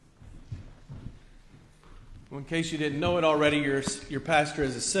Well, in case you didn't know it already, your pastor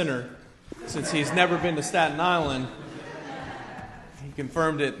is a sinner. Since he's never been to Staten Island, he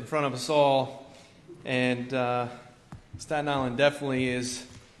confirmed it in front of us all. And Staten Island definitely is,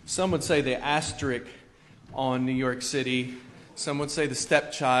 some would say, the asterisk on New York City. Some would say the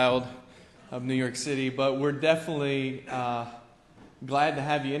stepchild of New York City. But we're definitely glad to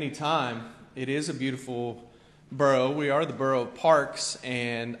have you anytime. It is a beautiful borough. We are the borough of Parks,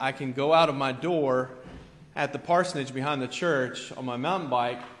 and I can go out of my door at the parsonage behind the church on my mountain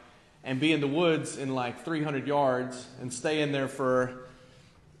bike and be in the woods in like 300 yards and stay in there for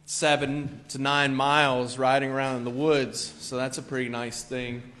 7 to 9 miles riding around in the woods. So that's a pretty nice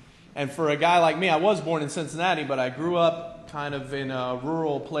thing. And for a guy like me, I was born in Cincinnati, but I grew up kind of in a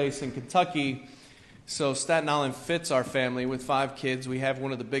rural place in Kentucky. So Staten Island fits our family with 5 kids. We have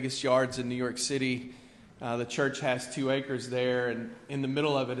one of the biggest yards in New York City. The church has 2 acres there, and in the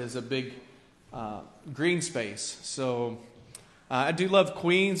middle of it is a big green space. So I do love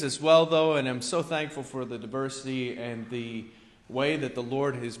Queens as well, though, and I'm so thankful for the diversity and the way that the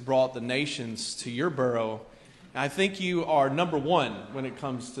Lord has brought the nations to your borough. I think you are number one when it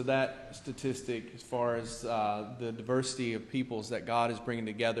comes to that statistic as far as the diversity of peoples that God is bringing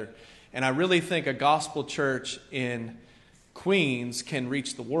together. And I really think a gospel church in Queens can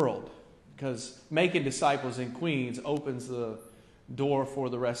reach the world, because making disciples in Queens opens the door for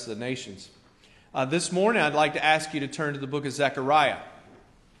the rest of the nations. This morning, I'd like to ask you to turn to the book of Zechariah,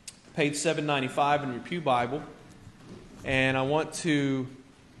 page 795 in your pew Bible. And I want to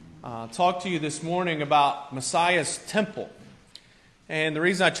talk to you this morning about Messiah's temple. And the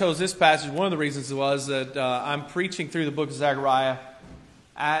reason I chose this passage, one of the reasons was that I'm preaching through the book of Zechariah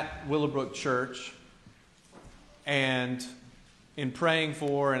at Willowbrook Church. And in praying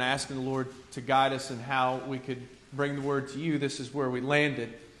for and asking the Lord to guide us in how we could bring the word to you, this is where we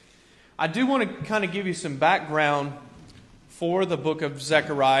landed. I do want to kind of give you some background for the book of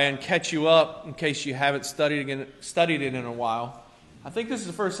Zechariah and catch you up in case you haven't studied it in a while. I think this is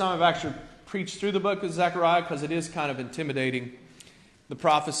the first time I've actually preached through the book of Zechariah, because it is kind of intimidating. The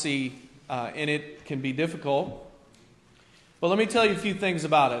prophecy in it can be difficult. But let me tell you a few things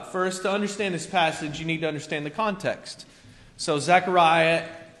about it. First, to understand this passage, you need to understand the context. So Zechariah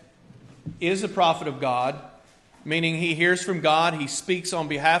is a prophet of God, meaning he hears from God, he speaks on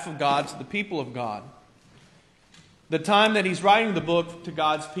behalf of God to the people of God. The time that he's writing the book to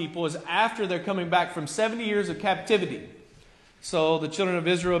God's people is after they're coming back from 70 years of captivity. So the children of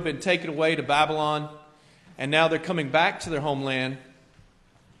Israel have been taken away to Babylon, and now they're coming back to their homeland,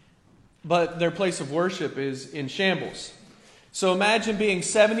 but their place of worship is in shambles. So imagine being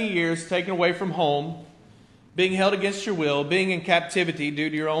 70 years taken away from home, being held against your will, being in captivity due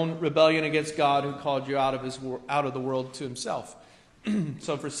to your own rebellion against God, who called you out of the world to himself.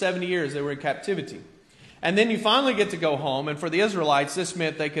 So for 70 years they were in captivity. And then you finally get to go home, and for the Israelites this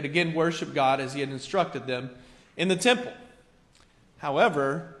meant they could again worship God as he had instructed them in the temple.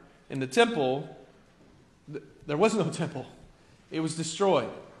 However, in the temple, there was no temple. It was destroyed.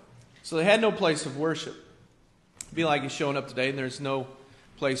 So they had no place of worship. It'd be like you showing up today and there's no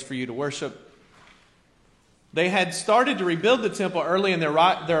place for you to worship. They had started to rebuild the temple early in their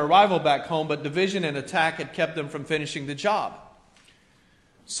arrival back home, but division and attack had kept them from finishing the job.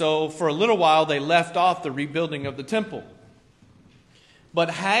 So for a little while, they left off the rebuilding of the temple. But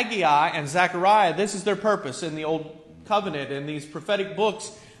Haggai and Zechariah, this is their purpose in the Old Covenant. In these prophetic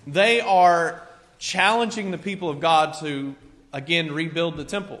books, they are challenging the people of God to, again, rebuild the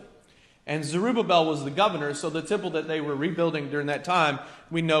temple. And Zerubbabel was the governor, so the temple that they were rebuilding during that time,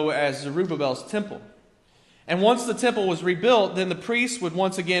 we know as Zerubbabel's temple. And once the temple was rebuilt, then the priests would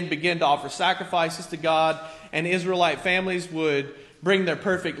once again begin to offer sacrifices to God, and Israelite families would bring their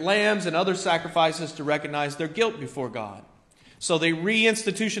perfect lambs and other sacrifices to recognize their guilt before God. So the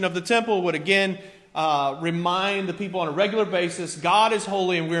reinstitution of the temple would again remind the people on a regular basis, God is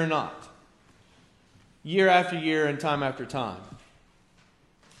holy and we're not. Year after year and time after time.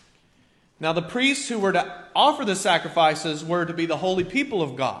 Now the priests who were to offer the sacrifices were to be the holy people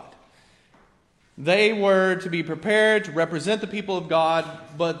of God. They were to be prepared to represent the people of God,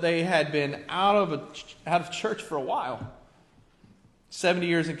 but they had been out of church for a while. 70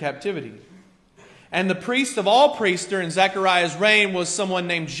 years in captivity. And the priest of all priests during Zechariah's reign was someone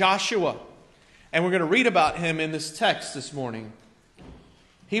named Joshua. And we're going to read about him in this text this morning.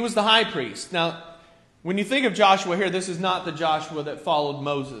 He was the high priest. Now, when you think of Joshua here, this is not the Joshua that followed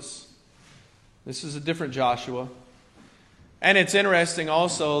Moses. This is a different Joshua. And it's interesting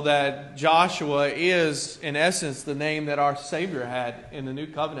also that Joshua is, in essence, the name that our Savior had in the New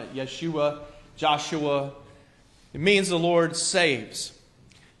Covenant. Yeshua, Joshua. It means the Lord saves.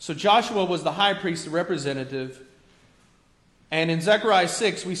 So Joshua was the high priest, the representative. And in Zechariah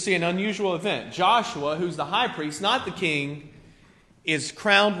 6, we see an unusual event. Joshua, who's the high priest, not the king, is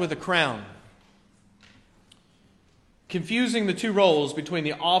crowned with a crown, confusing the two roles between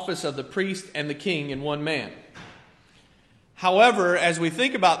the office of the priest and the king in one man. However, as we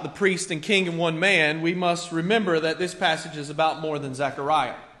think about the priest and king in one man, we must remember that this passage is about more than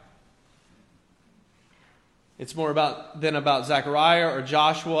Zechariah. It's more than about Zechariah or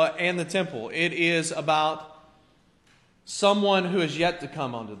Joshua and the temple. It is about someone who is yet to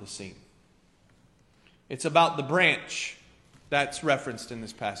come onto the scene. It's about the branch that's referenced in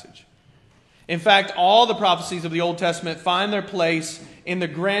this passage. In fact, all the prophecies of the Old Testament find their place in the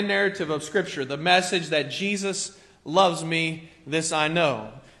grand narrative of Scripture, the message that Jesus loves me, this I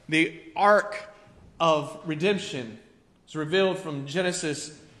know. The arc of redemption is revealed from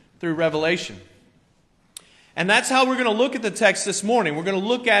Genesis through Revelation. And that's how we're going to look at the text this morning. We're going to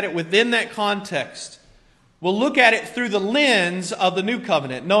look at it within that context. We'll look at it through the lens of the new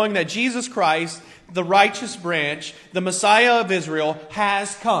covenant, knowing that Jesus Christ, the righteous branch, the Messiah of Israel,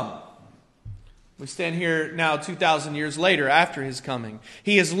 has come. We stand here now 2,000 years later after his coming.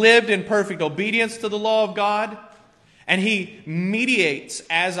 He has lived in perfect obedience to the law of God, and he mediates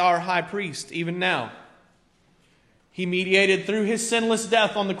as our high priest even now. He mediated through his sinless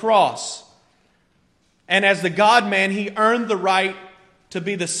death on the cross. And as the God-man, he earned the right to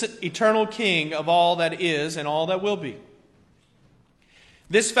be the eternal king of all that is and all that will be.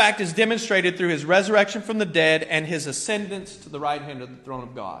 This fact is demonstrated through his resurrection from the dead and his ascendance to the right hand of the throne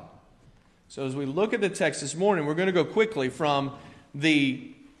of God. So as we look at the text this morning, we're going to go quickly from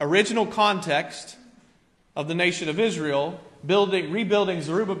the original context of the nation of Israel, rebuilding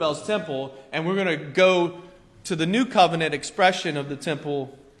Zerubbabel's temple, and we're going to go to the new covenant expression of the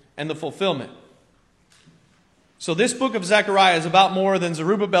temple and the fulfillment. So this book of Zechariah is about more than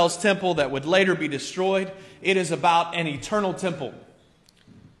Zerubbabel's temple that would later be destroyed. It is about an eternal temple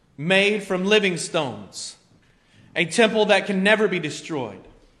made from living stones. A temple that can never be destroyed.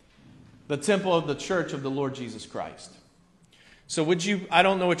 The temple of the church of the Lord Jesus Christ. So would you, I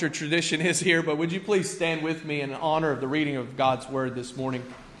don't know what your tradition is here, but would you please stand with me in honor of the reading of God's Word this morning?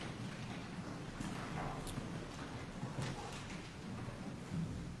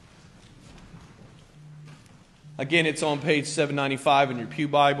 Again, it's on page 795 in your Pew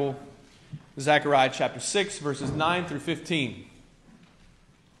Bible. Zechariah chapter 6, verses 9 through 15.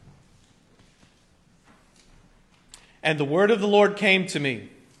 And the word of the Lord came to me.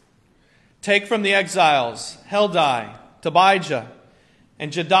 Take from the exiles Heldai, Tobijah,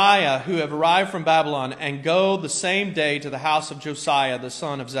 and Jedaiah, who have arrived from Babylon, and go the same day to the house of Josiah, the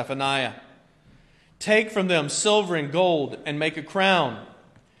son of Zephaniah. Take from them silver and gold, and make a crown,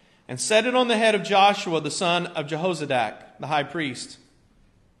 and set it on the head of Joshua, the son of Jehozadak, the high priest.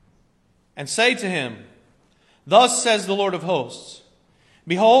 And say to him, Thus says the Lord of hosts,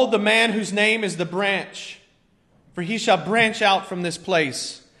 Behold the man whose name is the branch, for he shall branch out from this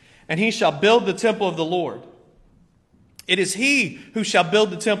place, and he shall build the temple of the Lord. It is he who shall build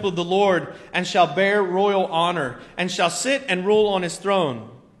the temple of the Lord, and shall bear royal honor, and shall sit and rule on his throne.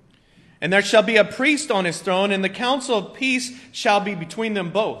 And there shall be a priest on his throne, and the counsel of peace shall be between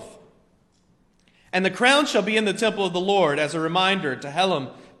them both. And the crown shall be in the temple of the Lord as a reminder to Helem,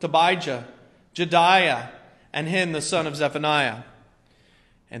 Tobijah, Jedaiah, and Hin, the son of Zephaniah.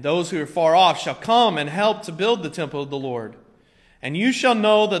 And those who are far off shall come and help to build the temple of the Lord. And you shall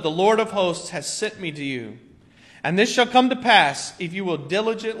know that the Lord of hosts has sent me to you. And this shall come to pass if you will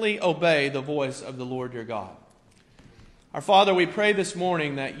diligently obey the voice of the Lord your God. Our Father, we pray this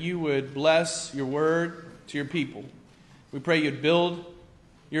morning that you would bless your word to your people. We pray you'd build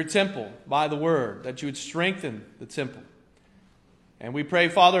your temple by the word, that you would strengthen the temple. And we pray,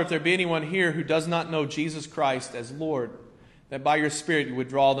 Father, if there be anyone here who does not know Jesus Christ as Lord, that by your Spirit you would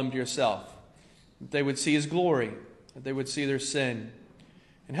draw them to yourself, that they would see his glory, that they would see their sin.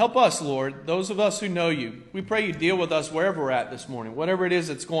 And help us, Lord, those of us who know you. We pray you deal with us wherever we're at this morning, whatever it is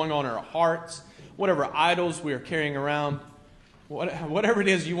that's going on in our hearts, whatever idols we are carrying around, whatever it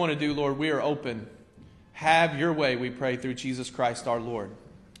is you want to do, Lord, we are open. Have your way, we pray, through Jesus Christ our Lord,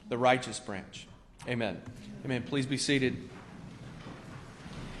 the righteous branch. Amen. Amen. Please be seated.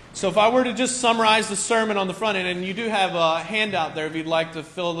 So if I were to just summarize the sermon on the front end, and you do have a handout there if you'd like to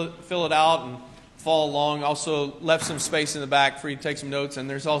fill it out and follow along. Also left some space in the back for you to take some notes, and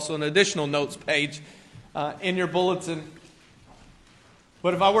there's also an additional notes page in your bulletin.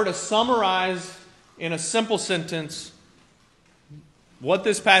 But if I were to summarize in a simple sentence what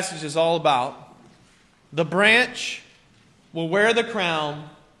this passage is all about, the branch will wear the crown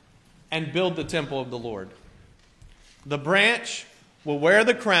and build the temple of the Lord. The branch will wear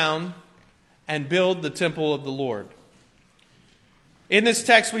the crown and build the temple of the Lord. In this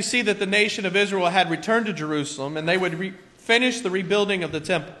text, we see that the nation of Israel had returned to Jerusalem, and they would finish the rebuilding of the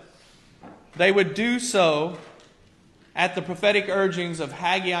temple. They would do so at the prophetic urgings of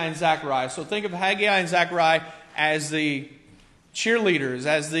Haggai and Zechariah. So think of Haggai and Zechariah as the cheerleaders,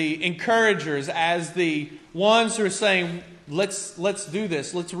 as the encouragers, as the ones who are saying, let's do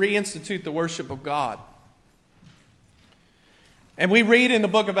this. Let's reinstitute the worship of God. And we read in the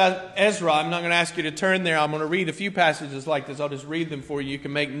book of Ezra, I'm not going to ask you to turn there. I'm going to read a few passages like this. I'll just read them for you. You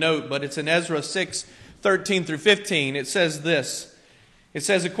can make note. But it's in Ezra 6, 13 through 15. It says this. It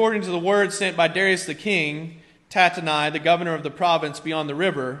says, according to the word sent by Darius the king, Tattenai, the governor of the province beyond the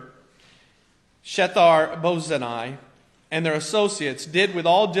river, Shethar-Bozenai, and their associates did with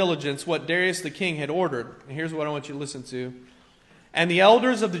all diligence what Darius the king had ordered. And here's what I want you to listen to. And the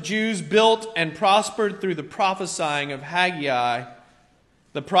elders of the Jews built and prospered through the prophesying of Haggai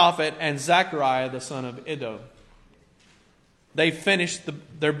the prophet and Zechariah the son of Iddo. They finished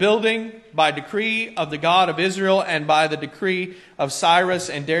their building by decree of the God of Israel and by the decree of Cyrus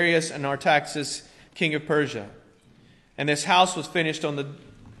and Darius and Artaxerxes, king of Persia. And this house was finished on the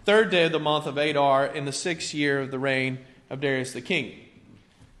 3rd day of the month of Adar in the 6th year of the reign of Darius the king.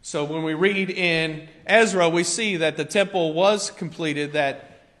 So when we read in Ezra, we see that the temple was completed,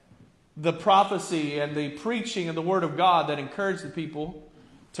 that the prophecy and the preaching of the word of God that encouraged the people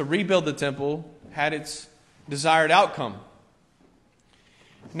to rebuild the temple had its desired outcome.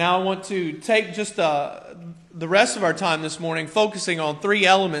 Now I want to take just the rest of our time this morning focusing on 3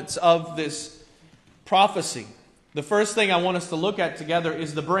 elements of this prophecy. The first thing I want us to look at together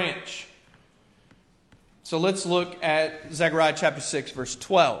is the branch. So let's look at Zechariah chapter 6, verse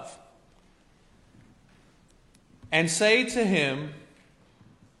 12. And say to him,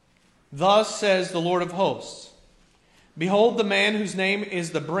 thus says the Lord of hosts, behold the man whose name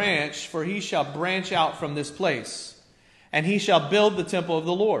is the branch, for he shall branch out from this place, and he shall build the temple of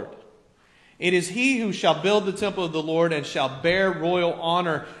the Lord. It is he who shall build the temple of the Lord, and shall bear royal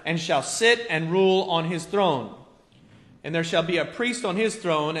honor, and shall sit and rule on his throne. And there shall be a priest on his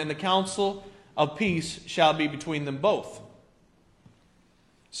throne, and the council of peace shall be between them both.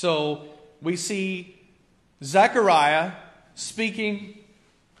 So we see Zechariah speaking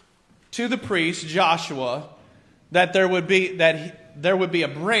to the priest Joshua that there would be a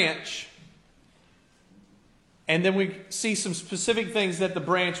branch, and then we see some specific things that the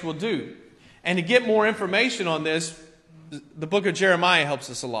branch will do. And to get more information on this, the book of Jeremiah helps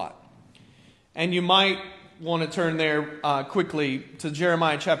us a lot. And you might want to turn there quickly to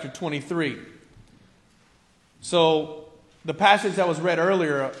Jeremiah chapter 23. So the passage that was read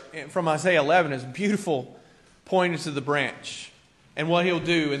earlier from Isaiah 11 is beautiful, pointing to the branch and what he'll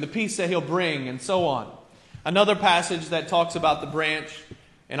do and the peace that he'll bring and so on. Another passage that talks about the branch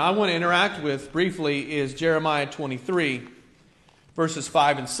and I want to interact with briefly is Jeremiah 23, verses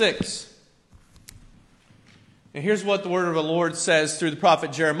 5 and 6. And here's what the word of the Lord says through the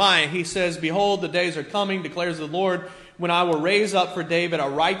prophet Jeremiah. He says, behold, the days are coming, declares the Lord, when I will raise up for David a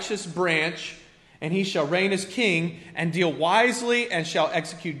righteous branch, and he shall reign as king, and deal wisely, and shall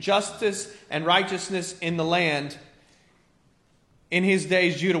execute justice and righteousness in the land. In his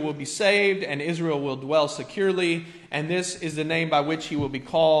days Judah will be saved, and Israel will dwell securely, and this is the name by which he will be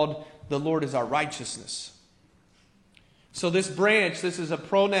called. The Lord is our righteousness. So this branch, this is a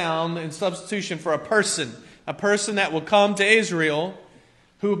pronoun in substitution for a person that will come to Israel,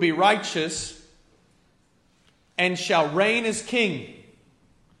 who will be righteous, and shall reign as king.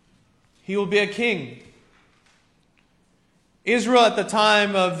 He will be a king. Israel at the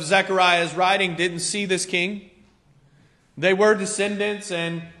time of Zechariah's writing didn't see this king. They were descendants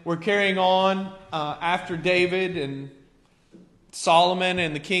and were carrying on after David and Solomon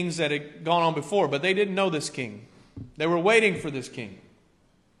and the kings that had gone on before. But they didn't know this king. They were waiting for this king.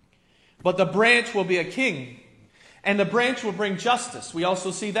 But the branch will be a king. And the branch will bring justice. We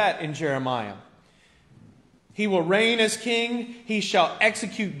also see that in Jeremiah. He will reign as king. He shall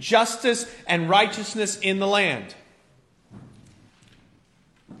execute justice and righteousness in the land.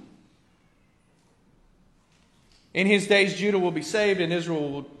 In his days, Judah will be saved and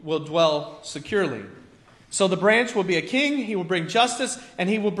Israel will dwell securely. So the branch will be a king. He will bring justice and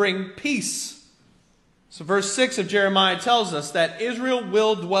he will bring peace. So verse 6 of Jeremiah tells us that Israel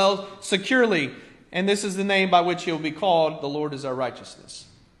will dwell securely. And this is the name by which he will be called. The Lord is our righteousness.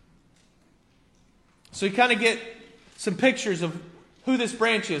 So you kind of get some pictures of who this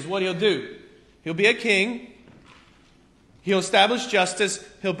branch is, what he'll do. He'll be a king. He'll establish justice.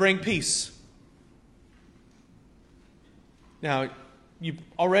 He'll bring peace. Now, you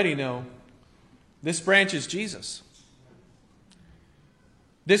already know this branch is Jesus.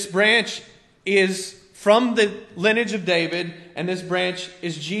 This branch is from the lineage of David, and this branch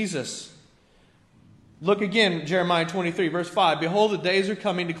is Jesus. Look again, Jeremiah 23, verse 5. Behold, the days are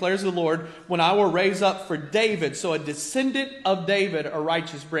coming, declares the Lord, when I will raise up for David, so a descendant of David, a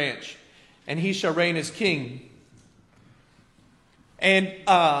righteous branch, and he shall reign as king. And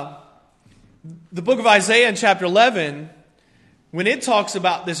the book of Isaiah in chapter 11, when it talks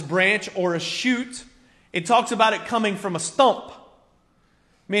about this branch or a shoot, it talks about it coming from a stump,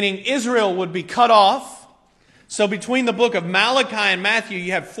 meaning Israel would be cut off. So between the book of Malachi and Matthew,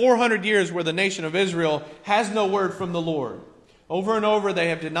 you have 400 years where the nation of Israel has no word from the Lord. Over and over, they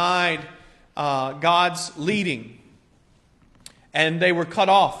have denied God's leading. And they were cut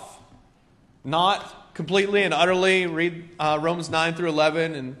off. Not completely and utterly. Read Romans 9 through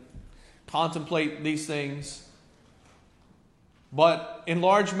 11 and contemplate these things. But in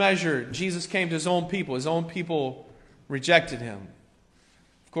large measure, Jesus came to his own people. His own people rejected him.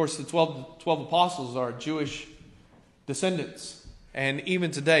 Of course, the 12 apostles are Jewish descendants. And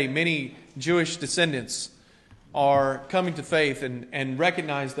even today, many Jewish descendants are coming to faith and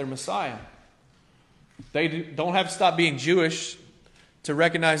recognize their Messiah. They don't have to stop being Jewish to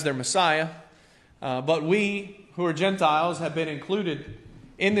recognize their Messiah. But we, who are Gentiles, have been included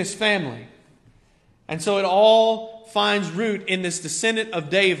in this family. And so it all finds root in this descendant of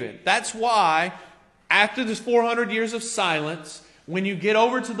David. That's why, after this 400 years of silence, when you get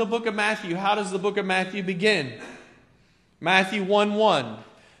over to the book of Matthew, how does the book of Matthew begin? Matthew 1:1,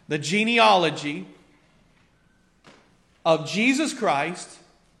 the genealogy of Jesus Christ,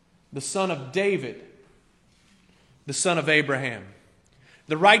 the son of David, the son of Abraham.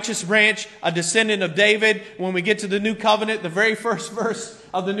 The righteous branch, a descendant of David. When we get to the New Covenant, the very first verse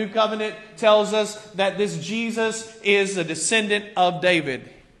of the New Covenant tells us that this Jesus is a descendant of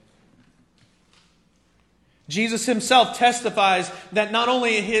David. Jesus himself testifies that not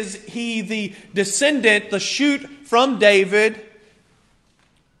only is he the descendant, the shoot from David,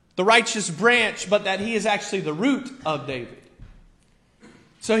 the righteous branch, but that he is actually the root of David.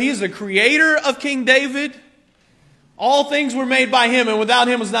 So he is the creator of King David. All things were made by him, and without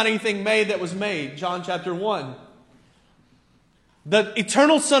him was not anything made that was made. John chapter 1. The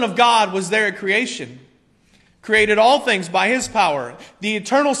eternal Son of God was there at creation. Created all things by his power. The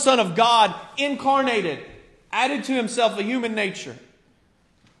eternal Son of God incarnated, added to himself a human nature.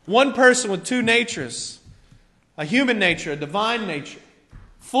 One person with two natures. A human nature, a divine nature.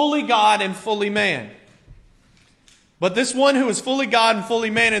 Fully God and fully man. But this one who is fully God and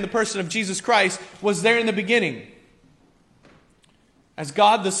fully man in the person of Jesus Christ was there in the beginning. As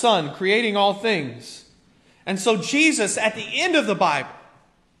God the Son, creating all things. And so Jesus, at the end of the Bible,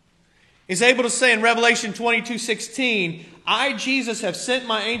 is able to say in Revelation 22:16, I, Jesus, have sent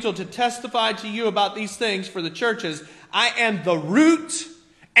my angel to testify to you about these things for the churches. I am the root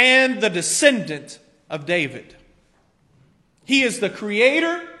and the descendant of David. He is the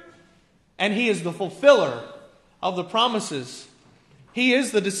creator and he is the fulfiller of the promises. He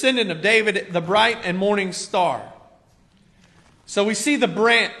is the descendant of David, the bright and morning star. So we see the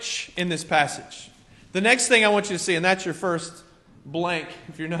branch in this passage. The next thing I want you to see, and that's your first blank,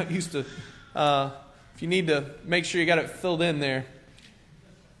 if you're not used to, if you need to make sure you got it filled in there.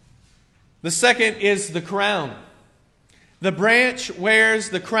 The second is the crown. The branch wears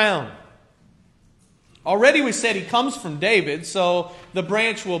the crown. Already we said he comes from David, so the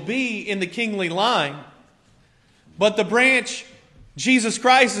branch will be in the kingly line. But the branch, Jesus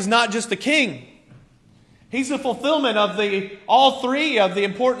Christ, is not just a king. He's the fulfillment of all three of the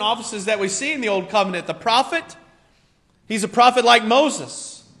important offices that we see in the Old Covenant. The prophet, he's a prophet like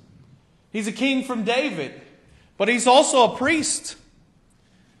Moses. He's a king from David. But he's also a priest.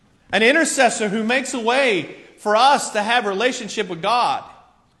 An intercessor who makes a way for us to have a relationship with God.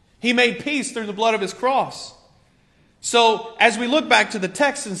 He made peace through the blood of his cross. So as we look back to the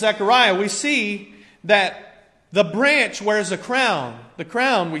text in Zechariah, we see that the branch wears a crown. The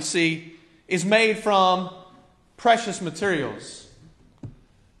crown, we see, is made from precious materials.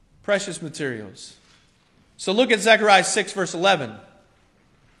 Precious materials. So look at Zechariah 6 verse 11.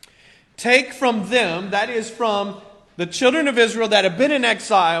 Take from them, that is from the children of Israel that have been in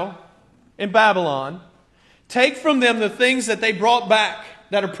exile in Babylon, take from them the things that they brought back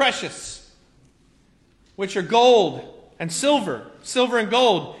that are precious, which are gold and silver and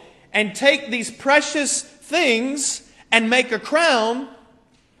gold, and take these precious things and make a crown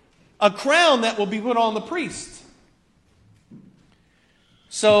that will be put on the priest.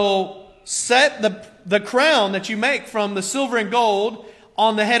 So set the crown that you make from the silver and gold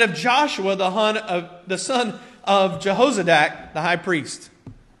on the head of Joshua, the son of Jehozadak, the high priest.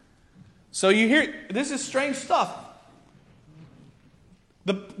 So you hear, this is strange stuff.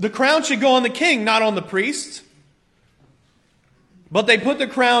 The crown should go on the king, not on the priest. But they put the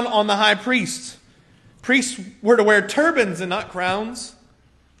crown on the high priest. Priests were to wear turbans and not crowns.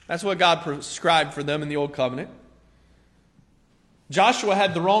 That's what God prescribed for them in the Old Covenant. Joshua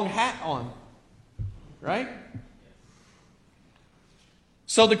had the wrong hat on. Right?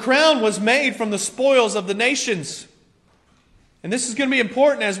 So the crown was made from the spoils of the nations. And this is going to be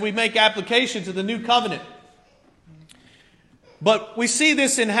important as we make application to the new covenant. But we see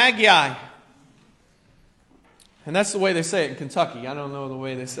this in Haggai. And that's the way they say it in Kentucky. I don't know the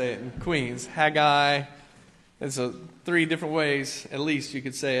way they say it in Queens. Haggai. There's 3 different ways, at least, you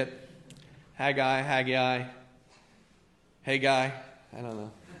could say it. Haggai, Haggai, Haggai. I don't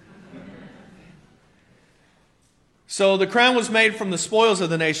know. So the crown was made from the spoils of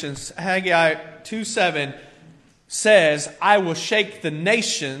the nations. Haggai 2:7 says, I will shake the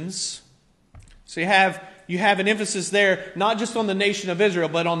nations. So you have an emphasis there, not just on the nation of Israel,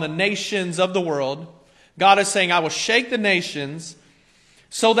 but on the nations of the world. God is saying, I will shake the nations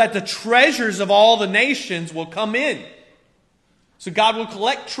so that the treasures of all the nations will come in. So God will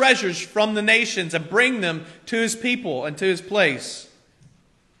collect treasures from the nations and bring them to His people and to His place.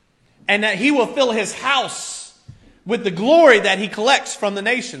 And that He will fill His house with the glory that He collects from the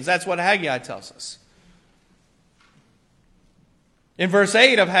nations. That's what Haggai tells us. In verse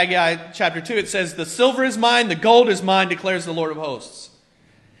 8 of Haggai chapter 2, it says, the silver is mine, the gold is mine, declares the Lord of hosts.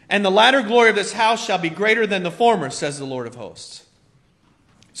 And the latter glory of this house shall be greater than the former, says the Lord of hosts.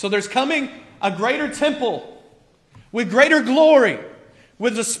 So there's coming a greater temple with greater glory,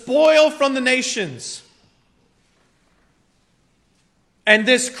 with the spoil from the nations. And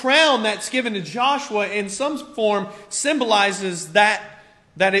this crown that's given to Joshua in some form symbolizes that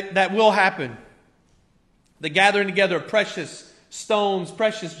will happen. The gathering together of precious stones,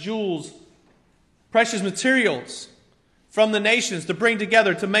 precious jewels, precious materials from the nations to bring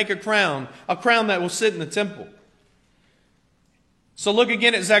together to make a crown that will sit in the temple. So look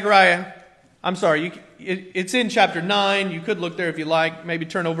again at Zechariah. I'm sorry, it's in chapter 9. You could look there if you like. Maybe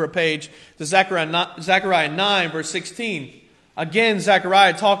turn over a page to Zechariah 9, verse 16. Again,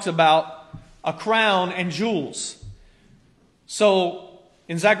 Zechariah talks about a crown and jewels. So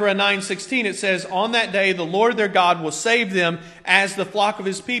in Zechariah 9:16 it says, on that day the Lord their God will save them as the flock of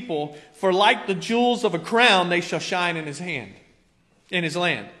His people, for like the jewels of a crown they shall shine in His hand, in His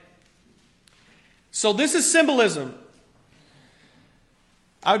land. So this is symbolism.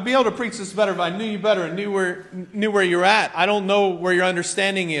 I would be able to preach this better if I knew you better and knew where you're at. I don't know where your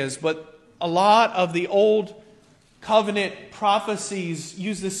understanding is, but a lot of the Old Covenant prophecies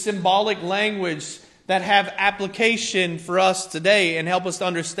use this symbolic language that have application for us today and help us to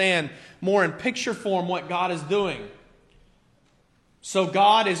understand more in picture form what God is doing. So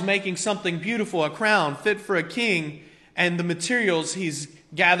God is making something beautiful, a crown fit for a king, and the materials He's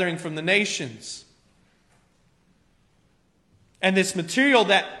gathering from the nations. And this material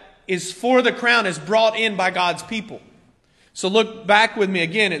that is for the crown is brought in by God's people. So look back with me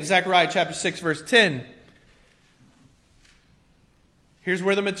again at Zechariah chapter 6, verse 10. Here's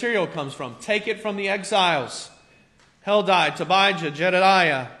where the material comes from. Take it from the exiles, Heldai, Tobijah,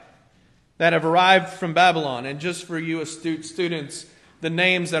 Jedediah, that have arrived from Babylon. And just for you astute students, the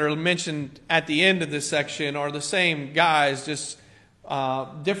names that are mentioned at the end of this section are the same guys, just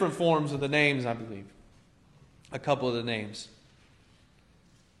different forms of the names, I believe. A couple of the names.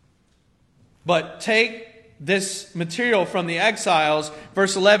 But take this material from the exiles.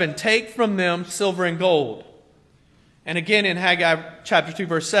 Verse 11, take from them silver and gold. And again in Haggai chapter 2,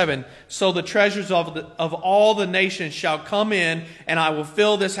 verse 7, so the treasures of all the nations shall come in, and I will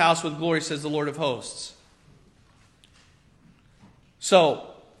fill this house with glory, says the Lord of hosts. So,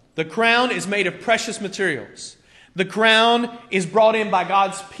 the crown is made of precious materials. The crown is brought in by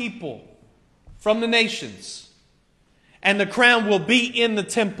God's people from the nations. And the crown will be in the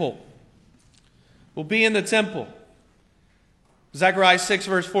temple. Will be in the temple. Zechariah 6,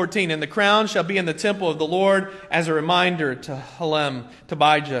 verse 14, and the crown shall be in the temple of the Lord as a reminder to Helem,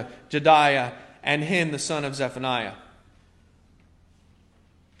 Tobijah, Jedediah, and Hin, the son of Zephaniah.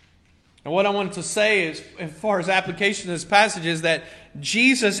 And what I wanted to say is, as far as application of this passage, is that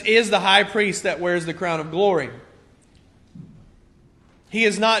Jesus is the high priest that wears the crown of glory. He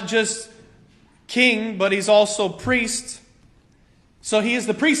is not just king, but He's also priest. So He is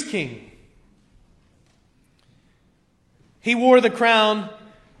the priest king. He wore the crown.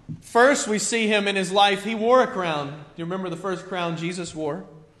 First, we see Him in His life. He wore a crown. Do you remember the first crown Jesus wore?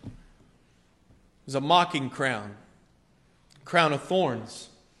 It was a mocking crown. A crown of thorns.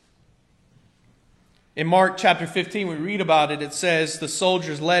 In Mark chapter 15, we read about it. It says, the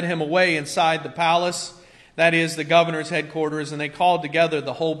soldiers led Him away inside the palace. that is the governor's headquarters, and they called together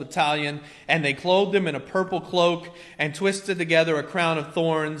the whole battalion, and they clothed him in a purple cloak and twisted together a crown of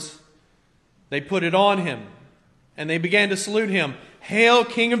thorns. They put it on him, and they began to salute him, "Hail,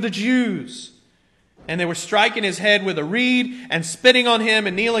 King of the Jews!" And they were striking his head with a reed and spitting on him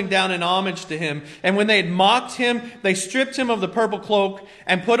and kneeling down in homage to him. And when they had mocked him, they stripped him of the purple cloak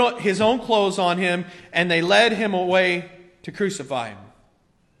and put his own clothes on him, and they led him away to crucify him.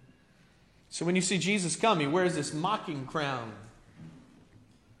 So when you see Jesus come, he wears this mocking crown.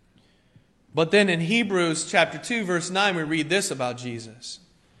 But then in Hebrews chapter 2, verse 9, we read this about Jesus.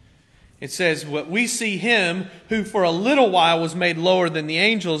 It says, "What we see him, who for a little while was made lower than the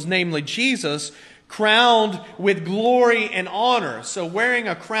angels, namely Jesus, crowned with glory and honor." So wearing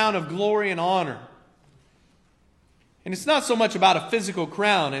a crown of glory and honor. And it's not so much about a physical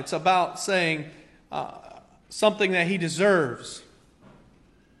crown. It's about saying something that he deserves.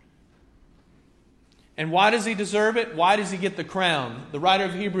 And why does he deserve it? Why does he get the crown? The writer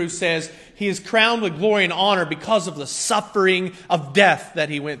of Hebrews says he is crowned with glory and honor because of the suffering of death that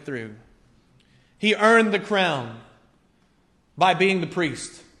he went through. He earned the crown by being the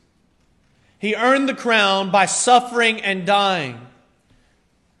priest. He earned the crown by suffering and dying.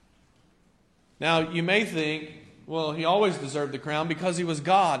 Now, you may think, well, he always deserved the crown because he was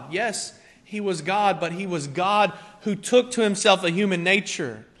God. Yes, he was God, but he was God who took to himself a human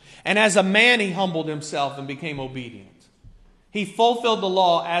nature. And as a man, he humbled himself and became obedient. He fulfilled the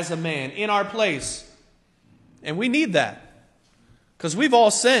law as a man in our place. And we need that. Because we've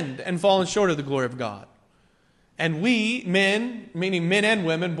all sinned and fallen short of the glory of God. And we, men, meaning men and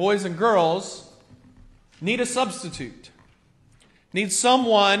women, boys and girls, need a substitute. Need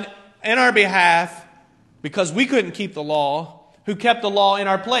someone in our behalf, because we couldn't keep the law, who kept the law in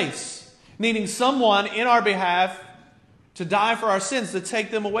our place. Needing someone in our behalf to die for our sins, to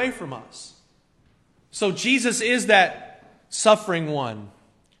take them away from us. So Jesus is that suffering one,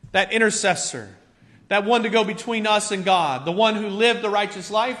 that intercessor, that one to go between us and God, the one who lived the righteous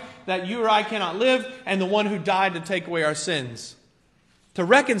life that you or I cannot live, and the one who died to take away our sins, to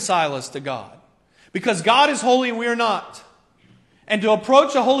reconcile us to God. Because God is holy and we are not. And to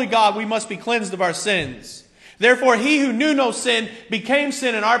approach a holy God, we must be cleansed of our sins. Therefore, he who knew no sin became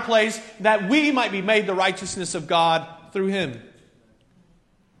sin in our place, that we might be made the righteousness of God through him.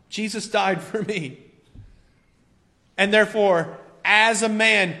 Jesus died for me. And therefore, as a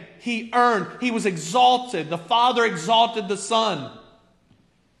man, he was exalted. The Father exalted the Son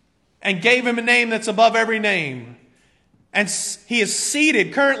and gave him a name that's above every name. And he is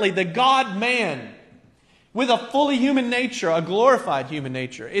seated currently, the God-man, with a fully human nature, a glorified human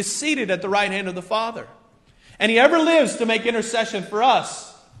nature, is seated at the right hand of the Father. And he ever lives to make intercession for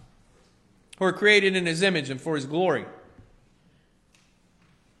us who are created in his image and for his glory.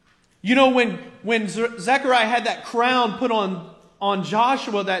 You know, when Zechariah had that crown put on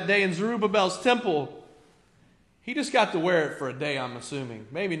Joshua that day in Zerubbabel's temple, he just got to wear it for a day, I'm assuming.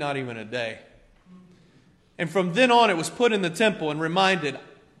 Maybe not even a day. And from then on, it was put in the temple and reminded,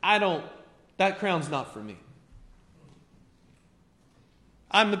 that crown's not for me.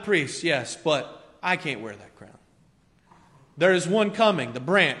 I'm the priest, yes, but I can't wear that crown. There is one coming, the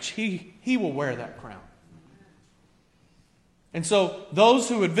branch. He will wear that crown. And so those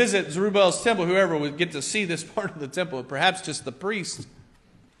who would visit Zerubbabel's temple, whoever would get to see this part of the temple, perhaps just the priest,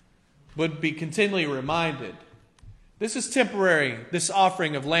 would be continually reminded, this is temporary, this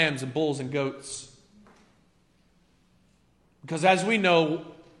offering of lambs and bulls and goats. Because as we know,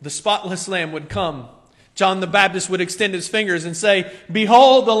 the spotless lamb would come. John the Baptist would extend his fingers and say,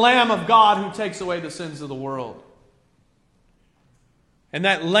 "Behold the Lamb of God who takes away the sins of the world." And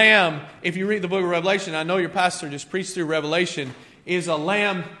that lamb, if you read the book of Revelation, I know your pastor just preached through Revelation, is a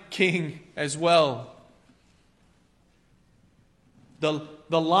lamb king as well. The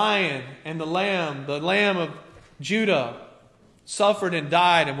lion and the lamb of Judah, suffered and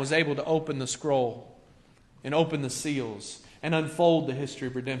died and was able to open the scroll and open the seals and unfold the history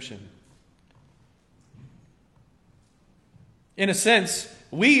of redemption. In a sense,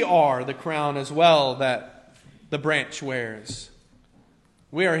 we are the crown as well that the branch wears.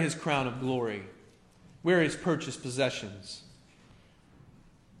 We are his crown of glory. We are his purchased possessions.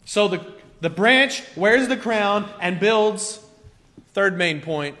 So the branch wears the crown and builds, third main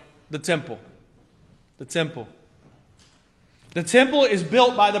point, the temple. The temple. The temple is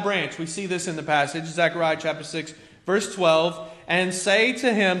built by the branch. We see this in the passage, Zechariah chapter 6, verse 12. And say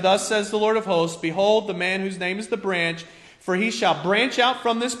to him, thus says the Lord of hosts, behold, the man whose name is the branch, for he shall branch out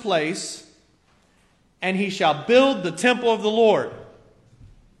from this place, and he shall build the temple of the Lord.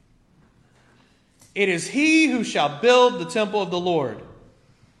 It is he who shall build the temple of the Lord.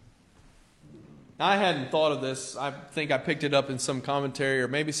 I hadn't thought of this. I think I picked it up in some commentary, or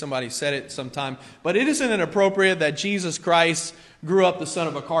maybe somebody said it sometime. But isn't it appropriate that Jesus Christ grew up the son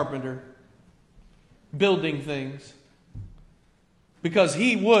of a carpenter, building things? Because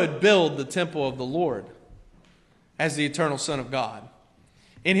he would build the temple of the Lord as the eternal Son of God.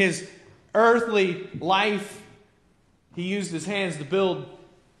 In his earthly life, he used his hands to build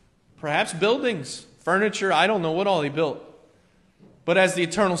perhaps buildings, furniture. I don't know what all he built. But as the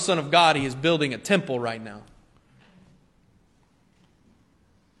eternal Son of God, he is building a temple right now.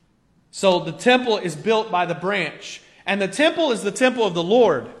 So the temple is built by the branch. And the temple is the temple of the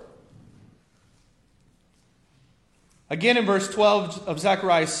Lord. Again in verse 12 of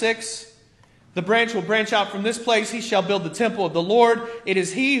Zechariah 6, the branch will branch out from this place. He shall build the temple of the Lord. It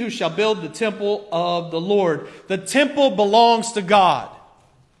is he who shall build the temple of the Lord. The temple belongs to God.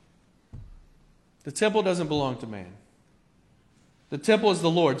 The temple doesn't belong to man. The temple is the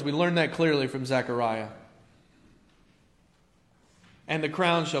Lord's. We learn that clearly from Zechariah. And the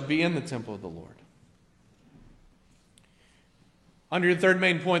crown shall be in the temple of the Lord. Under your third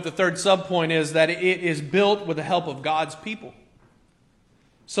main point, the third subpoint is that it is built with the help of God's people.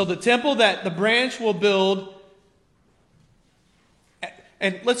 So the temple that the branch will build,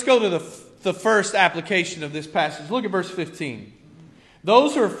 and let's go to the first application of this passage. Look at verse 15.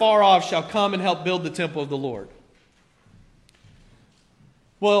 Those who are far off shall come and help build the temple of the Lord.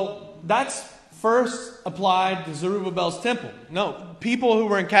 Well, that's first applied to Zerubbabel's temple. No, people who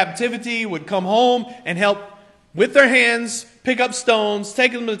were in captivity would come home and help with their hands, pick up stones,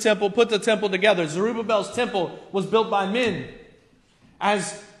 take them to the temple, put the temple together. Zerubbabel's temple was built by men.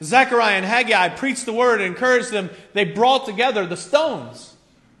 As Zechariah and Haggai preached the word and encouraged them, they brought together the stones.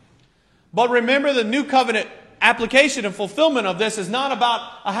 But remember, the new covenant application and fulfillment of this is not about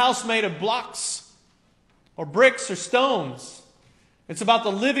a house made of blocks or bricks or stones. It's about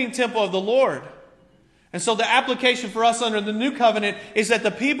the living temple of the Lord. And so the application for us under the new covenant is that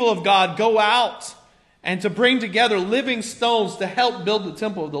the people of God go out and to bring together living stones to help build the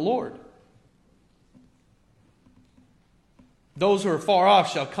temple of the Lord. Those who are far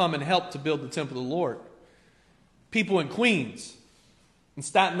off shall come and help to build the temple of the Lord. People in Queens, in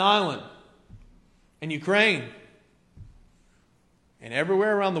Staten Island, in Ukraine, and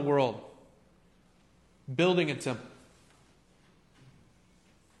everywhere around the world, building a temple.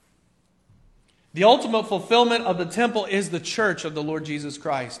 The ultimate fulfillment of the temple is the church of the Lord Jesus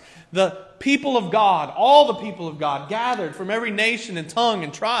Christ. The people of God, all the people of God, gathered from every nation and tongue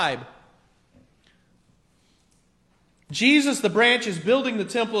and tribe. Jesus, the branch, is building the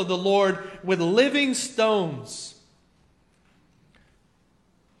temple of the Lord with living stones.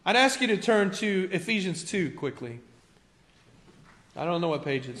 I'd ask you to turn to Ephesians 2 quickly. I don't know what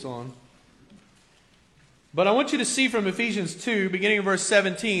page it's on. But I want you to see from Ephesians 2, beginning in verse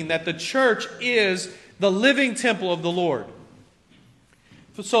 17, that the church is the living temple of the Lord.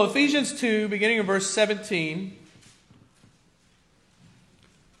 So Ephesians 2, beginning in verse 17.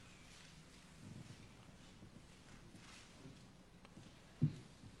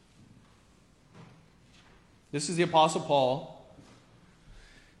 This is the Apostle Paul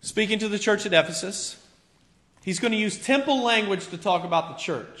speaking to the church at Ephesus. He's going to use temple language to talk about the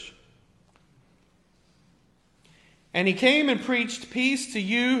church. And he came and preached peace to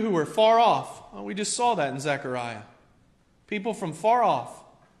you who were far off. Oh, we just saw that in Zechariah. People from far off.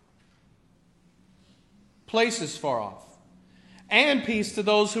 Places far off. And peace to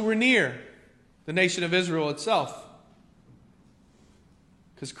those who were near, the nation of Israel itself.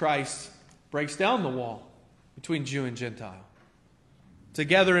 Because Christ breaks down the wall between Jew and Gentile.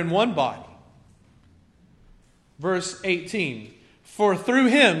 Together in one body. Verse 18. For through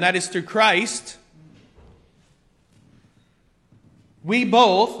him, that is through Christ, we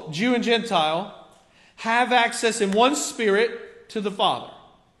both, Jew and Gentile, have access in one spirit to the Father.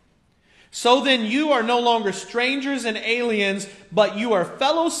 So then you are no longer strangers and aliens, but you are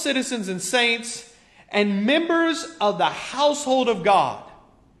fellow citizens and saints and members of the household of God.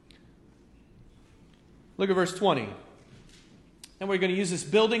 Look at verse 20. And we're going to use this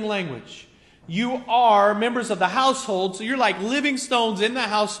building language. You are members of the household, so you're like living stones in the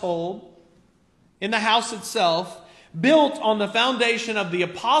household, in the house itself, built on the foundation of the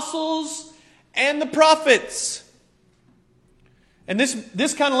apostles and the prophets. And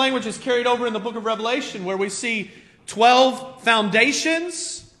this kind of language is carried over in the book of Revelation, where we see 12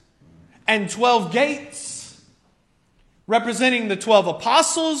 foundations and 12 gates, representing the 12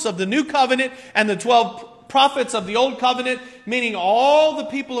 apostles of the new covenant and the 12 prophets of the old covenant, meaning all the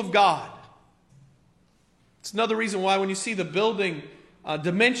people of God. It's another reason why when you see the building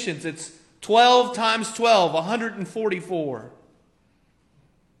dimensions, it's 12 times 12, 144.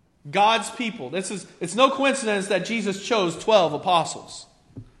 God's people. It's no coincidence that Jesus chose 12 apostles.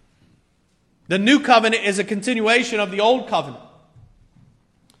 The new covenant is a continuation of the old covenant.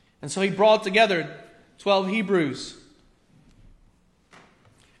 And so he brought together 12 Hebrews.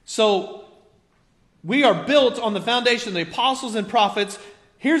 So we are built on the foundation of the apostles and prophets.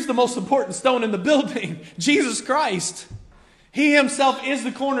 Here's the most important stone in the building, Jesus Christ. He himself is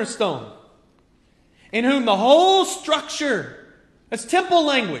the cornerstone, in whom the whole structure, that's temple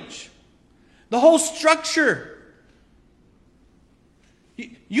language, the whole structure.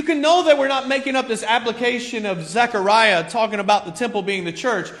 You can know that we're not making up this application of Zechariah talking about the temple being the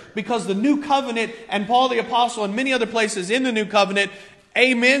church, because the new covenant and Paul the apostle and many other places in the new covenant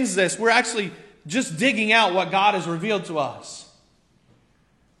amens this. We're actually just digging out what God has revealed to us.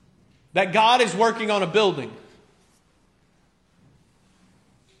 That God is working on a building.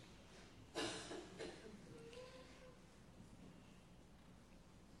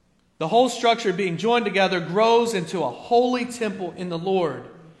 The whole structure being joined together grows into a holy temple in the Lord.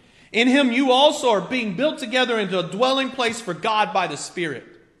 In him you also are being built together into a dwelling place for God by the Spirit.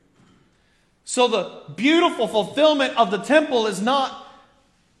 So the beautiful fulfillment of the temple is not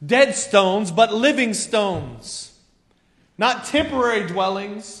dead stones, but living stones. Not temporary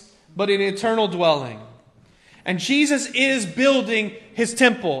dwellings, but an eternal dwelling. And Jesus is building his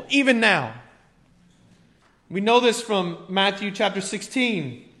temple, even now. We know this from Matthew chapter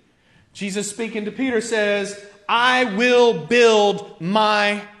 16. Jesus speaking to Peter says, I will build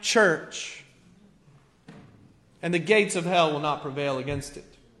my church, and the gates of hell will not prevail against it.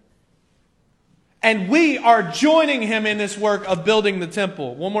 And we are joining him in this work of building the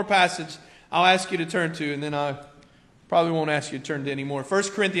temple. One more passage I'll ask you to turn to, and then I probably won't ask you to turn to any more. 1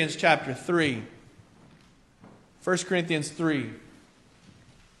 Corinthians chapter 3. 1 Corinthians 3.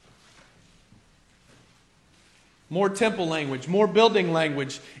 More temple language, more building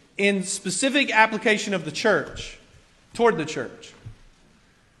language in specific application of the church, toward the church.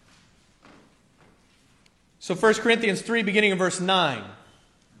 So 1 Corinthians 3, beginning in verse 9.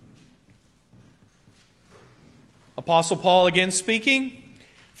 Apostle Paul again speaking.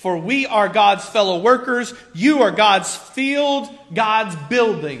 For we are God's fellow workers. You are God's field, God's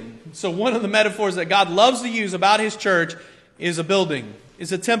building. So one of the metaphors that God loves to use about his church is a building,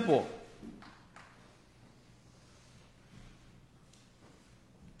 is a temple.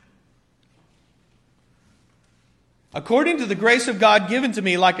 According to the grace of God given to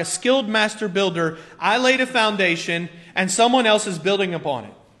me, like a skilled master builder, I laid a foundation, and someone else is building upon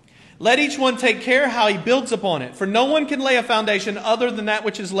it. Let each one take care how he builds upon it. For no one can lay a foundation other than that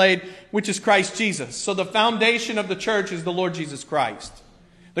which is laid, which is Christ Jesus. So the foundation of the church is the Lord Jesus Christ.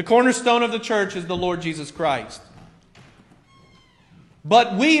 The cornerstone of the church is the Lord Jesus Christ.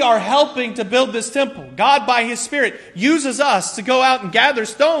 But we are helping to build this temple. God, by his Spirit, uses us to go out and gather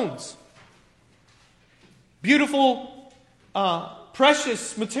stones. Beautiful,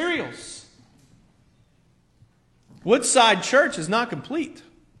 precious materials. Woodside Church is not complete.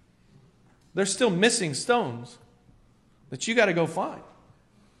 There's still missing stones that you got to go find.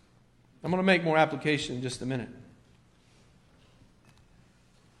 I'm going to make more application in just a minute.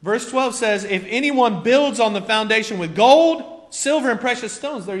 Verse 12 says, if anyone builds on the foundation with gold, silver, and precious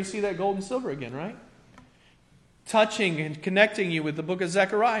stones. There you see that gold and silver again, right? Touching and connecting you with the book of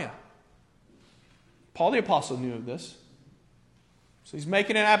Zechariah. Paul the apostle knew of this. So he's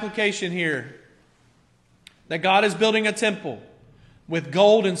making an application here that God is building a temple with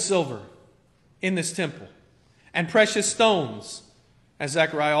gold and silver in this temple, and precious stones, as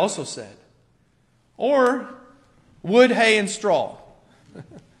Zechariah also said, or wood, hay, and straw.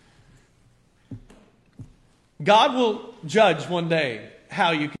 God will judge one day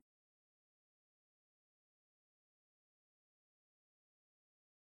how you can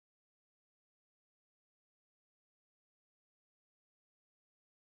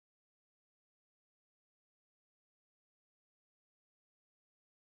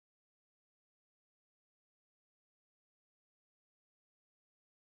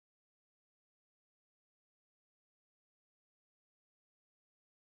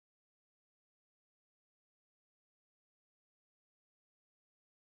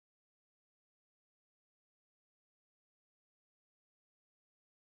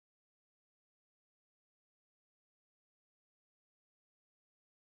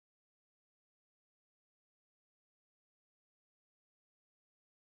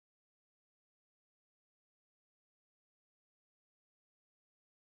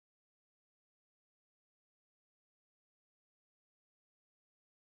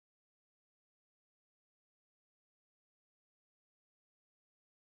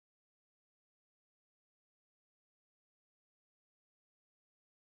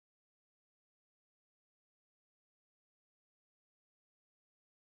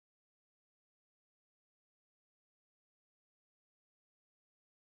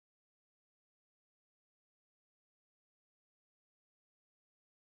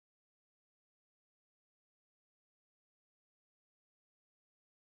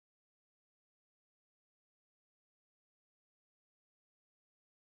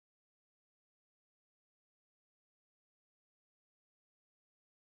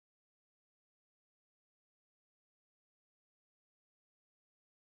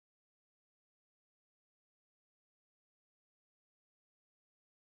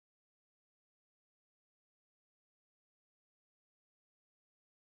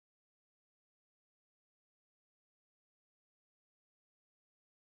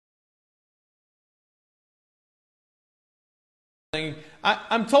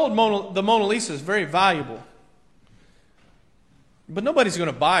I'm told the Mona Lisa is very valuable. But nobody's going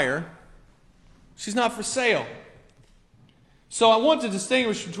to buy her. She's not for sale. So I want to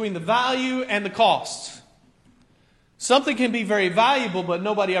distinguish between the value and the cost. Something can be very valuable, but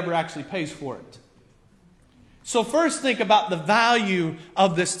nobody ever actually pays for it. So first think about the value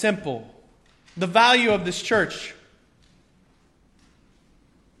of this temple, the value of this church.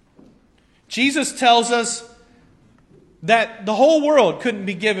 Jesus tells us that the whole world couldn't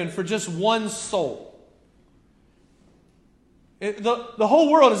be given for just one soul. The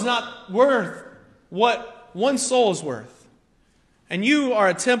whole world is not worth what one soul is worth. And you are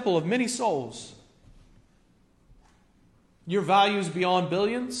a temple of many souls. Your value is beyond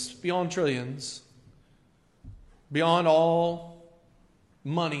billions, beyond trillions, beyond all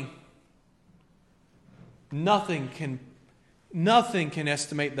money. Nothing can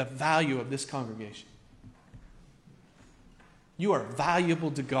estimate the value of this congregation. You are valuable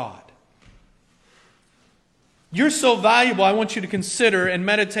to God. You're so valuable, I want you to consider and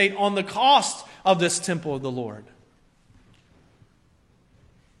meditate on the cost of this temple of the Lord.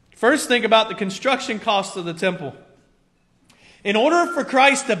 First, think about the construction cost of the temple. In order for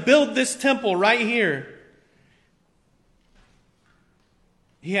Christ to build this temple right here,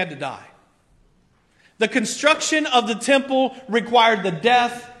 He had to die. The construction of the temple required the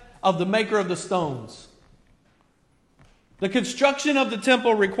death of the maker of the stones. The construction of the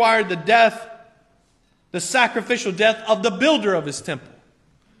temple required the death, the sacrificial death of the builder of His temple.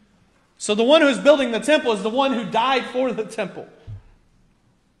 So the one who's building the temple is the one who died for the temple.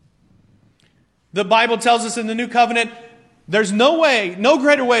 The Bible tells us in the New Covenant, there's no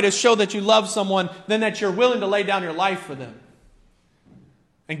greater way to show that you love someone than that you're willing to lay down your life for them.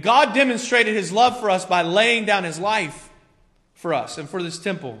 And God demonstrated His love for us by laying down His life for us and for this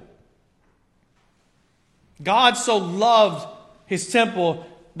temple. God so loved His temple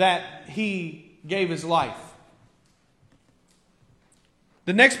that He gave His life.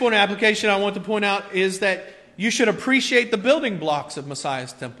 The next point of application I want to point out is that you should appreciate the building blocks of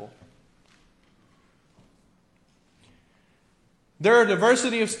Messiah's temple. There are a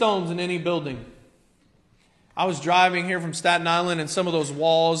diversity of stones in any building. I was driving here from Staten Island, and some of those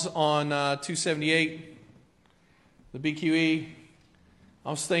walls on 278, the BQE, I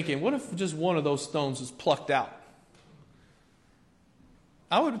was thinking, what if just one of those stones was plucked out?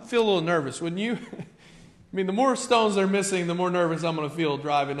 I would feel a little nervous, wouldn't you? I mean, the more stones they're missing, the more nervous I'm going to feel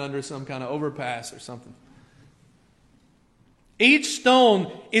driving under some kind of overpass or something. Each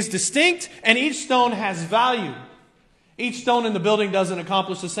stone is distinct, and each stone has value. Each stone in the building doesn't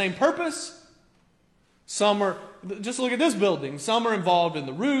accomplish the same purpose. Some are, just look at this building. Some are involved in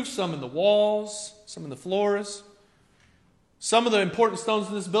the roof, some in the walls, some in the floors. Some of the important stones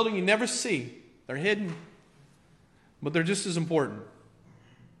in this building you never see. They're hidden, but they're just as important.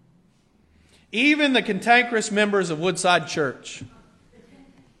 Even the cantankerous members of Woodside Church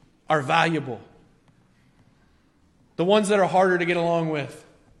are valuable. The ones that are harder to get along with.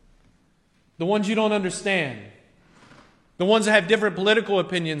 The ones you don't understand. The ones that have different political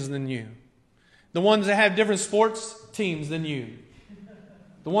opinions than you. The ones that have different sports teams than you.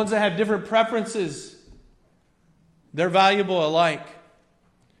 The ones that have different preferences. They're valuable alike.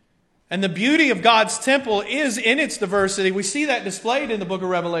 And the beauty of God's temple is in its diversity. We see that displayed in the book of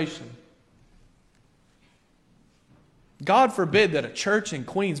Revelation. God forbid that a church in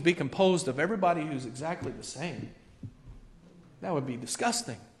Queens be composed of everybody who's exactly the same. That would be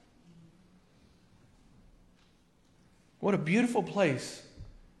disgusting. What a beautiful place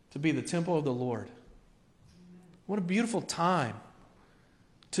to be the temple of the Lord. What a beautiful time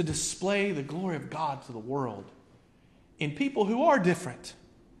to display the glory of God to the world in people who are different,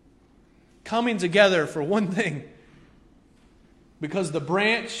 coming together for one thing, because the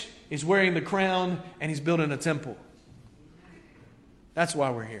branch is wearing the crown and he's building a temple. That's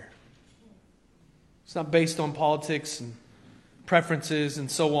why we're here. It's not based on politics and preferences and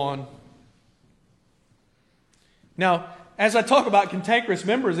so on. Now, as I talk about cantankerous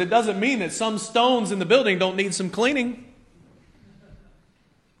members, it doesn't mean that some stones in the building don't need some cleaning.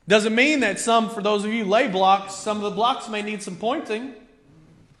 Doesn't mean that for those of you lay blocks, some of the blocks may need some pointing,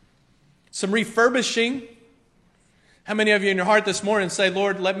 some refurbishing. How many of you in your heart this morning say,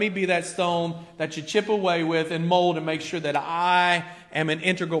 Lord, let me be that stone that you chip away with and mold and make sure that I am an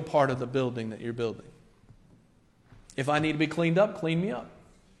integral part of the building that you're building. If I need to be cleaned up, clean me up.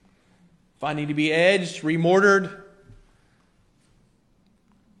 If I need to be edged, remortared,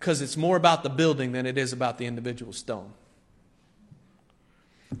 because it's more about the building than it is about the individual stone.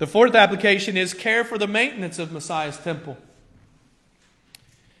 The fourth application is care for the maintenance of Messiah's temple.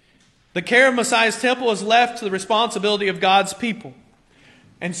 The care of Messiah's temple is left to the responsibility of God's people.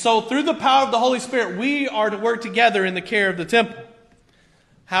 And so through the power of the Holy Spirit, we are to work together in the care of the temple.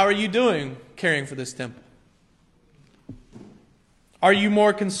 How are you doing caring for this temple? Are you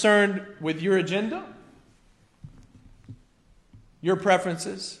more concerned with your agenda? Your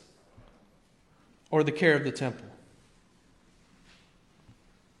preferences? Or the care of the temple?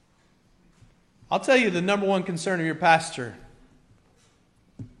 I'll tell you the number one concern of your pastor,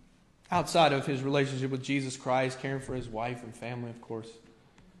 outside of his relationship with Jesus Christ, caring for his wife and family, of course,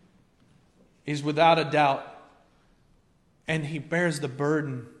 is without a doubt, and he bears the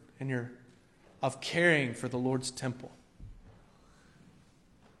burden of caring for the Lord's temple.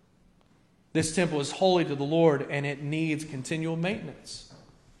 This temple is holy to the Lord, and it needs continual maintenance,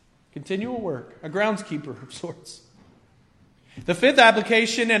 continual work, a groundskeeper of sorts. The fifth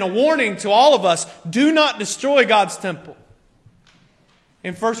application and a warning to all of us: do not destroy God's temple.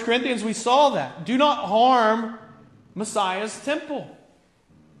 In 1 Corinthians we saw that. Do not harm Messiah's temple.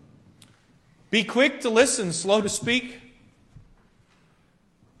 Be quick to listen, slow to speak.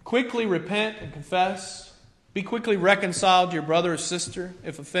 Quickly repent and confess. Be quickly reconciled to your brother or sister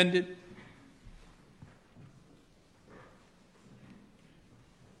if offended.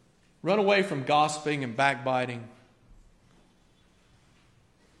 Run away from gossiping and backbiting.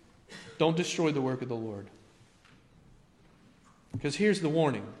 Don't destroy the work of the Lord. Because here's the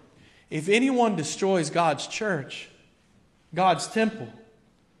warning. If anyone destroys God's church, God's temple,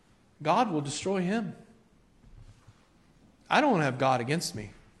 God will destroy him. I don't want to have God against me.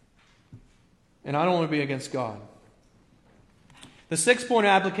 And I don't want to be against God. The 6-point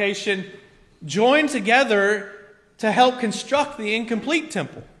application: join together to help construct the incomplete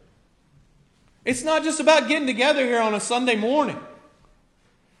temple. It's not just about getting together here on a Sunday morning.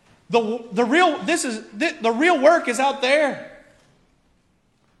 The real work is out there.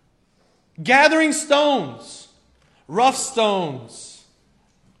 Gathering stones, rough stones.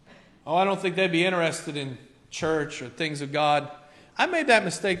 Oh, I don't think they'd be interested in church or things of God. I made that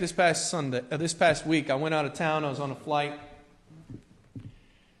mistake this past week. I went out of town. I was on a flight.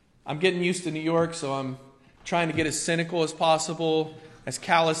 I'm getting used to New York, so I'm trying to get as cynical as possible, as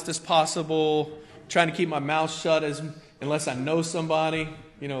calloused as possible, trying to keep my mouth shut unless I know somebody,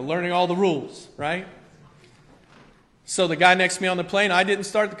 learning all the rules, right? So the guy next to me on the plane, I didn't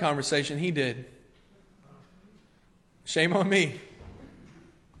start the conversation, he did. Shame on me.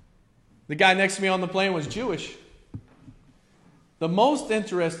 The guy next to me on the plane was Jewish. The most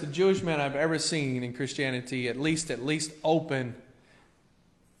interested Jewish man I've ever seen in Christianity, at least open.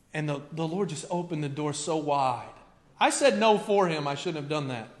 And the Lord just opened the door so wide. I said no for him. I shouldn't have done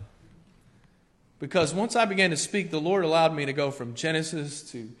that. Because once I began to speak, the Lord allowed me to go from Genesis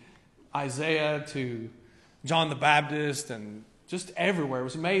to Isaiah to John the Baptist and just everywhere. It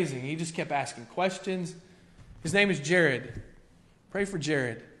was amazing. He just kept asking questions. His name is Jared. Pray for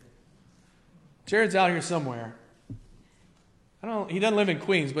Jared. Jared's out here somewhere. He doesn't live in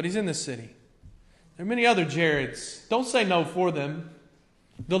Queens, but he's in this city. There are many other Jareds. Don't say no for them.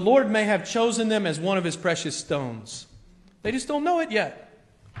 The Lord may have chosen them as one of His precious stones. They just don't know it yet.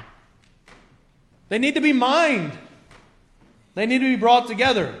 They need to be mined. They need to be brought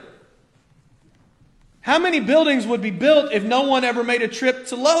together. How many buildings would be built if no one ever made a trip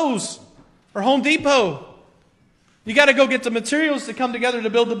to Lowe's or Home Depot? You got to go get the materials to come together to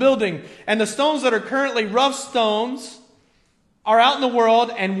build the building. And the stones that are currently rough stones are out in the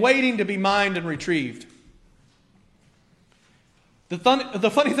world and waiting to be mined and retrieved. The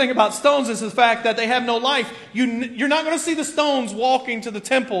funny thing about stones is the fact that they have no life. You're not going to see the stones walking to the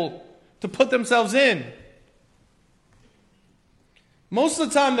temple to put themselves in. Most of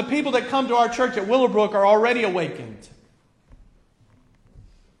the time, the people that come to our church at Willowbrook are already awakened.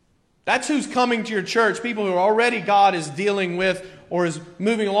 That's who's coming to your church. People who already God is dealing with or is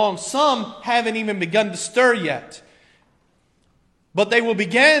moving along. Some haven't even begun to stir yet. But they will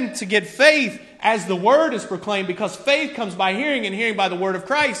begin to get faith as the word is proclaimed, because faith comes by hearing and hearing by the word of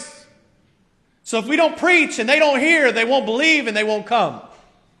Christ. So if we don't preach and they don't hear, they won't believe and they won't come.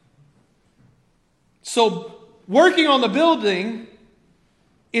 So working on the building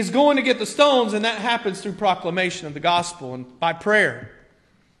is going to get the stones, and that happens through proclamation of the gospel and by prayer.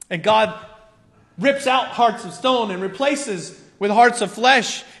 And God rips out hearts of stone and replaces with hearts of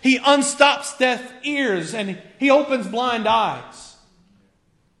flesh. He unstops deaf ears and He opens blind eyes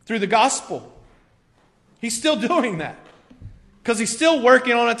through the gospel. He's still doing that because He's still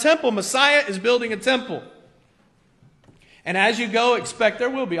working on a temple. Messiah is building a temple. And as you go, expect there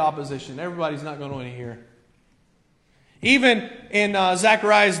will be opposition. Everybody's not going to hear. Even in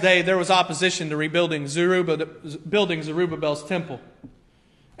Zechariah's day, there was opposition to rebuilding Zerubbabel's temple.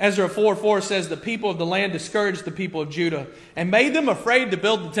 Ezra 4:4 says, the people of the land discouraged the people of Judah and made them afraid to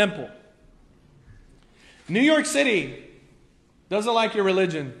build the temple. New York City doesn't like your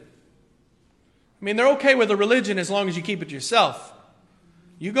religion. I mean, they're okay with a religion as long as you keep it to yourself.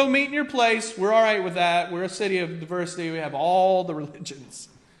 You go meet in your place, we're all right with that. We're a city of diversity. We have all the religions.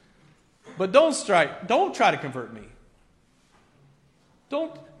 But don't try to convert me.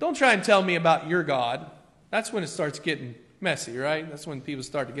 Don't try and tell me about your God. That's when it starts getting messy, right? That's when people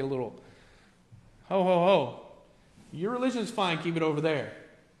start to get a little, ho, ho, ho. Your religion's fine, keep it over there.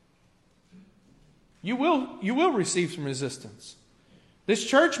 You will receive some resistance. This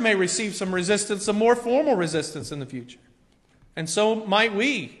church may receive some resistance, some more formal resistance in the future. And so might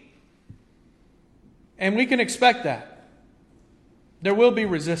we. And we can expect that. There will be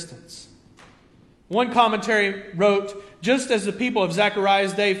resistance. One commentary wrote, just as the people of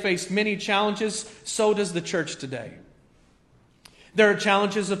Zechariah's day faced many challenges, so does the church today. There are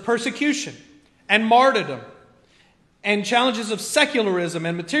challenges of persecution and martyrdom, and challenges of secularism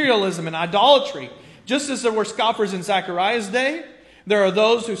and materialism and idolatry. Just as there were scoffers in Zechariah's day, there are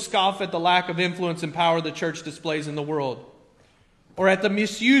those who scoff at the lack of influence and power the church displays in the world, or at the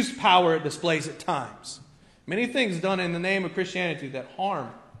misused power it displays at times. Many things done in the name of Christianity that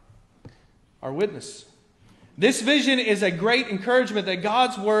harm our witness. This vision is a great encouragement that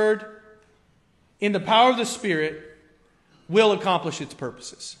God's Word, in the power of the Spirit, will accomplish its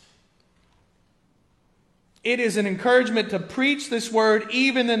purposes. It is an encouragement to preach this Word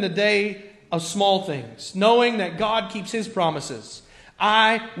even in the day of small things, knowing that God keeps His promises.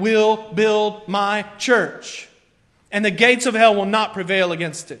 I will build my church, and the gates of hell will not prevail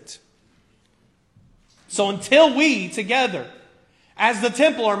against it. So until we together, as the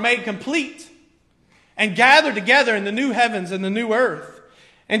temple, are made complete and gather together in the new heavens and the new earth,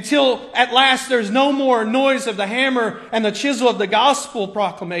 until at last there's no more noise of the hammer and the chisel of the gospel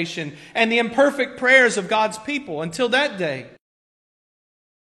proclamation and the imperfect prayers of God's people, until that day,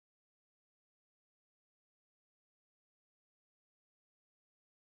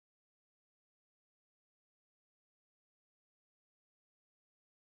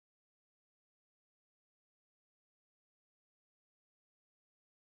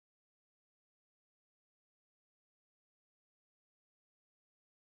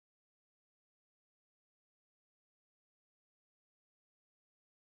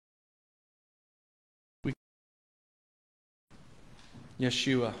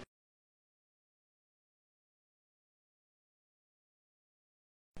 Yeshua.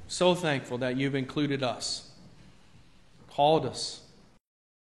 So thankful that you've included us, called us.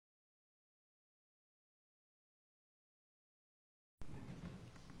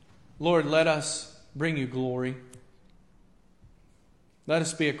 Lord, let us bring you glory. Let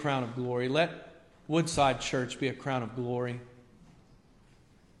us be a crown of glory. Let Woodside Church be a crown of glory.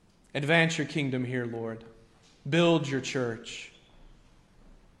 Advance your kingdom here, Lord. Build your church.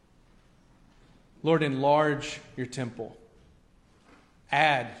 Lord, enlarge your temple.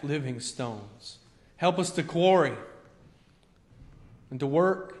 Add living stones. Help us to quarry and to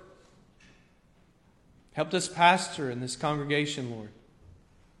work. Help this pastor and this congregation, Lord.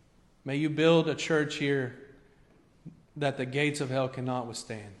 May you build a church here that the gates of hell cannot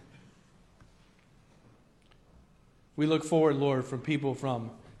withstand. We look forward, Lord, from people from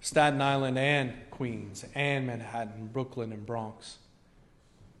Staten Island and Queens and Manhattan, Brooklyn and Bronx,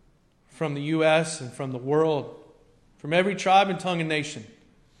 from the U.S. and from the world, from every tribe and tongue and nation,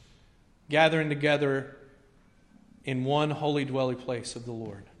 gathering together in one holy dwelling place of the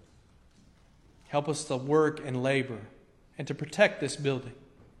Lord. Help us to work and labor and to protect this building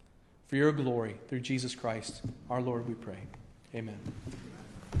for your glory through Jesus Christ, our Lord, we pray. Amen.